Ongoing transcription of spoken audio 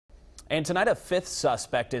And tonight, a fifth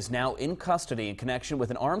suspect is now in custody in connection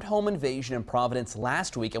with an armed home invasion in Providence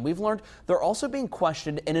last week. And we've learned they're also being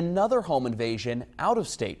questioned in another home invasion out of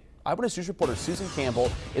state. Eyewitness News reporter Susan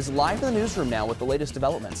Campbell is live in the newsroom now with the latest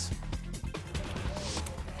developments.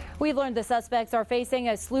 We've learned the suspects are facing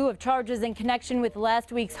a slew of charges in connection with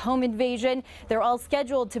last week's home invasion. They're all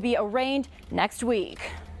scheduled to be arraigned next week.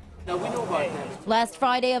 Last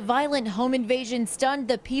Friday, a violent home invasion stunned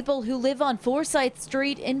the people who live on Forsyth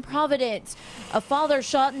Street in Providence. A father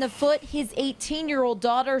shot in the foot, his 18-year-old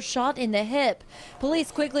daughter shot in the hip.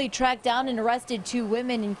 Police quickly tracked down and arrested 2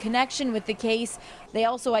 women in connection with the case. They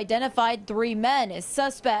also identified 3 men as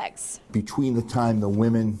suspects. Between the time the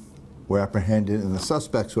women were apprehended and the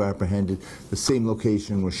suspects were apprehended, the same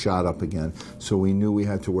location was shot up again. So we knew we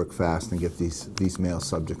had to work fast and get these male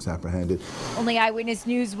subjects apprehended. Only Eyewitness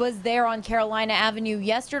News was there on Carolina Avenue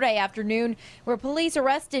yesterday afternoon, where police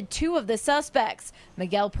arrested 2 of the suspects,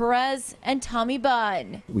 Miguel Perez and Tommy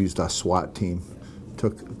Bunn. We used our SWAT team,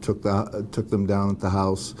 took them down at the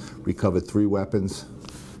house, recovered 3 weapons,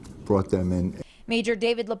 brought them in. Major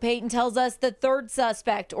David LePayton tells us the 3rd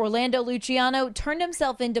suspect, Orlando Luciano, turned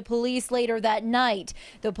himself into police later that night.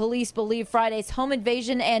 The police believe Friday's home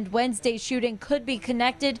invasion and Wednesday's shooting could be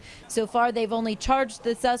connected. So far, they've only charged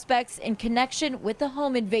the suspects in connection with the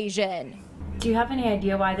home invasion. Do you have any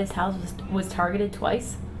idea why this house was targeted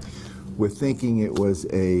twice? We're thinking it was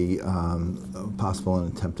a possible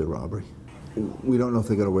and attempted robbery. We don't know if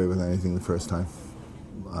they got away with anything the first time.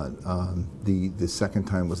 The second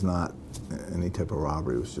time was not any type of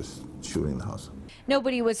robbery. It was just shooting the house.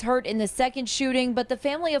 Nobody was hurt in the second shooting, but the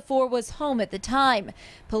family of 4 was home at the time.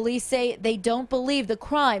 Police say they don't believe the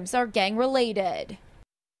crimes are gang-related.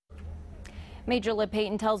 Major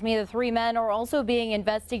LePayton tells me the 3 men are also being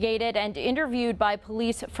investigated and interviewed by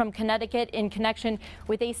police from Connecticut in connection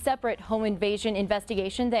with a separate home invasion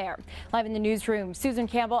investigation there. Live in the newsroom, Susan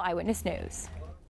Campbell, Eyewitness News.